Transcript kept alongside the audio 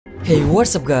Hey,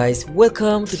 what's up guys,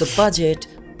 welcome to the budget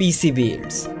PC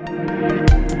builds.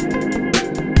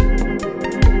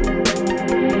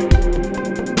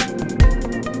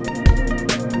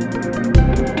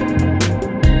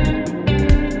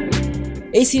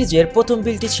 এই সিরিজের প্রথম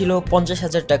বিল্ডটি ছিল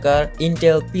 50,000 টাকার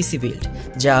ইন্টেল পিসি বিল্ড,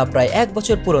 যা প্রায় 1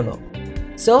 বছর পুরনো।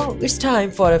 So it's time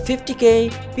for a 50k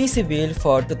PC build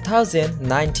for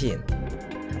 2019.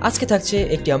 আজকে থাকছে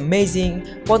একটি অ্যামেজিং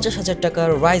 50,000 টাকার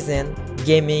Ryzen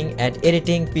Gaming and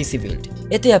Editing PC build.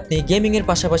 এতে আপনি গেমিং এর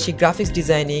পাশাপাশি গ্রাফিক্স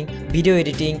ডিজাইনিং, ভিডিও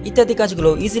এডিটিং ইত্যাদি কাজগুলো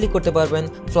ইজিলি করতে পারবেন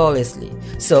flawlessly.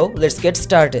 So let's get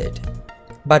started.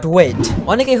 But wait,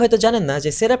 অনেকেই হয়তো জানেন না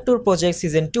যে setup tour project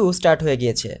season 2 start হয়ে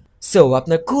গিয়েছে। সো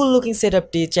আপনার কুল লুকিং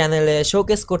সেটআপটি চ্যানেলে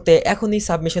শোকেস করতে এখনই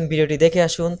সাবমিশন ভিডিওটি দেখে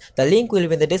আসুন। The link will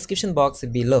be in the description box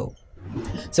below.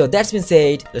 So that's bin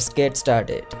shed, let's get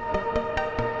started.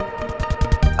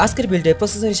 আজকের বিল্ডে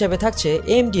প্রসেসর হিসেবে থাকছে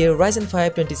AMD এর Ryzen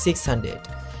 5 2600।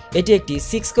 এটি একটি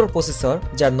 6 কোর প্রসেসর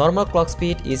যার normal clock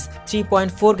speed is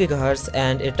 3.4 GHz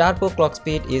and a turbo clock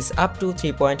speed is up to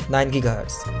 3.9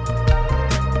 GHz.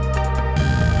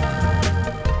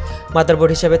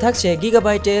 Motherboard হিসেবে থাকছে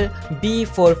গিগাবাইটের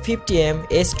B450M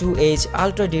S2H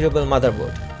ultra durable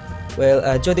motherboard.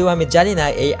 যদিও আমি জানি না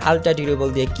এই আলট্রা ডিউরেবল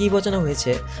দিয়ে কি বোঝানো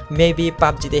হয়েছে। মেবি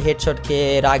পাবজিতে হেডশট খেয়ে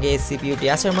রাগে সিপিইউটি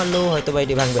আছাড় মারলেও হয়তো বা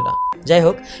এটি ভাঙবে না। যাই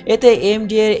হোক, এতে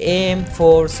AMD এর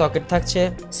AM4 সকেট থাকছে।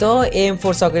 সো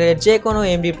AM4 সকেটের যে কোনো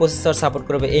AMD প্রসেসর সাপোর্ট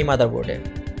করবে এই মাদারবোর্ডে।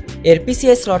 এর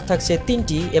PCI স্লট থাকছে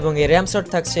 3টি এবং এর RAM স্লট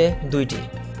থাকছে 2টি।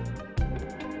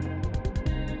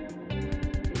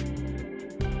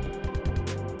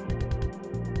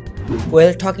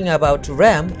 Well, talking about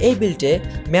RAM, এই বিল্ডে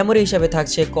মেমোরি হিসাবে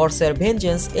থাকছে Corsair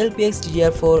Vengeance LPX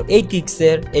DDR4 8GB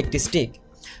এর একটি স্টিক।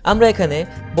 আমরা এখানে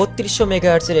 3200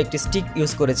 MHz এর একটি স্টিক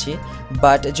ইউজ করেছি,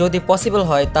 বাট যদি পসিবল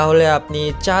হয় তাহলে আপনি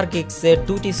 4GB এর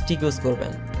দুটি স্টিক ইউজ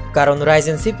করবেন, কারণ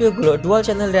Ryzen CPU গুলো ডুয়াল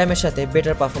চ্যানেল RAM এর সাথে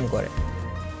বেটার পারফর্ম করে।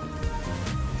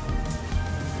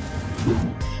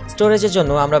 স্টোরেজের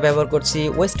জন্য আমরা ব্যবহার করছি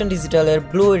ওয়েস্টার্ন ডিজিটালের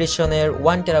ব্লু এডিশনের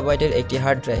 1TB এর একটি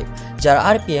হার্ড ড্রাইভ, যার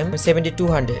RPM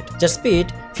 7200, যার স্পিড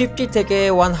 50 থেকে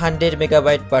 100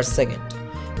 MB/s,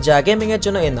 যা গেমিং এর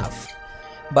জন্য enough.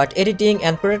 But editing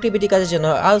and productivity কাজের জন্য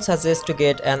I'll suggest to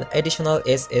get an additional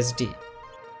SSD.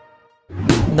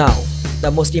 Now,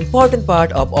 the most important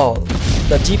part of all,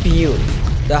 the GPU,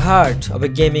 the heart of a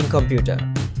gaming computer.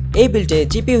 এই বিল্ডে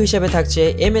GPU হিসেবে থাকছে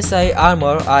MSI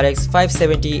Armor RX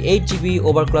 570 8GB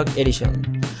overclock addition.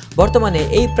 বর্তমানে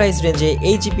এই price রেঞ্জে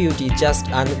এই GPUটি just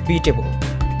unbeatable.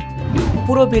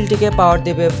 পুরো বিল্ডটিকে পাওয়ার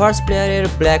দেবে first প্লেয়ারের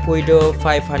ব্ল্যাক উইডো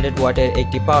 500 ওয়াটের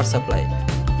একটি পাওয়ার সাপ্লাই,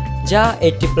 যা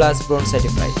 80+ ব্রোঞ্জ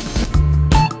সার্টিফাইড।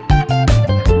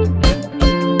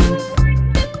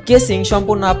 কেসিং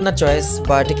সম্পূর্ণ আপনার চয়েস,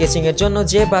 বাট কেসিং এর জন্য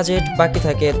যে বাজেট বাকি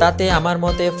থাকে তাতে আমার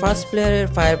মতে ফার্স্ট প্লেয়ারের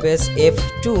Firebase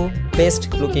F2 best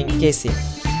looking casing,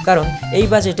 কারণ এই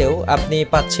বাজেটেও আপনি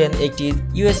পাচ্ছেন একটি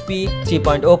USB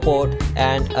 3.0 port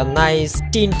and a nice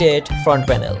tinted front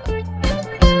panel.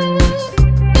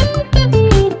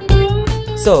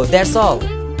 So that's all.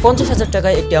 50,000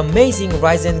 টাকায় একটি amazing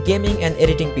Ryzen gaming and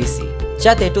editing পিসি,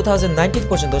 যাতে 2019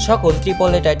 পর্যন্ত সকল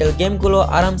AAA টাইটেল গেমগুলো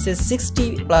আরামসে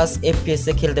 60+ FPS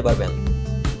এ খেলতে পারবেন।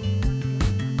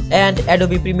 অ্যান্ড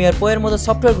Adobe Premiere Pro এর মতো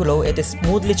সফটওয়্যারগুলো এতে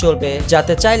স্মুথলি চলবে,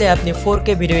 যাতে চাইলে আপনি 4K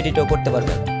ভিডিও এডিটও করতে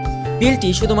পারবেন। বিলটি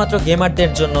শুধুমাত্র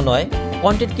গেমারদের জন্য নয়,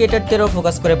 কন্টেন্ট ক্রিয়েটরদেরও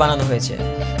ফোকাস করে বানানো হয়েছে।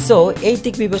 সো এই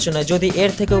দিক বিবেচনায় যদি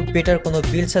এর থেকেও বেটার কোনো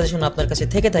বিল্ড সাজেশন আপনার কাছে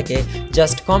থেকে থাকে,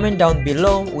 just comment down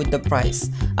below with the price.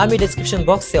 আমি ডেসক্রিপশন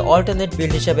বক্সে অল্টারনেট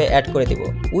বিল্ড হিসেবে অ্যাড করে দিব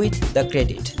উইথ দ্য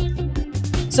ক্রেডিট।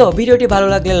 So ভিডিওটি ভালো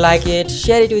লাগলে like it,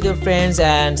 share it with your friends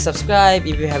and subscribe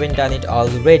if you haven't done it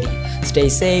already. Stay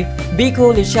safe, be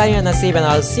cool, it's Shari and Nasib, and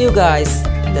I'll see you guys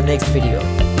in the next video.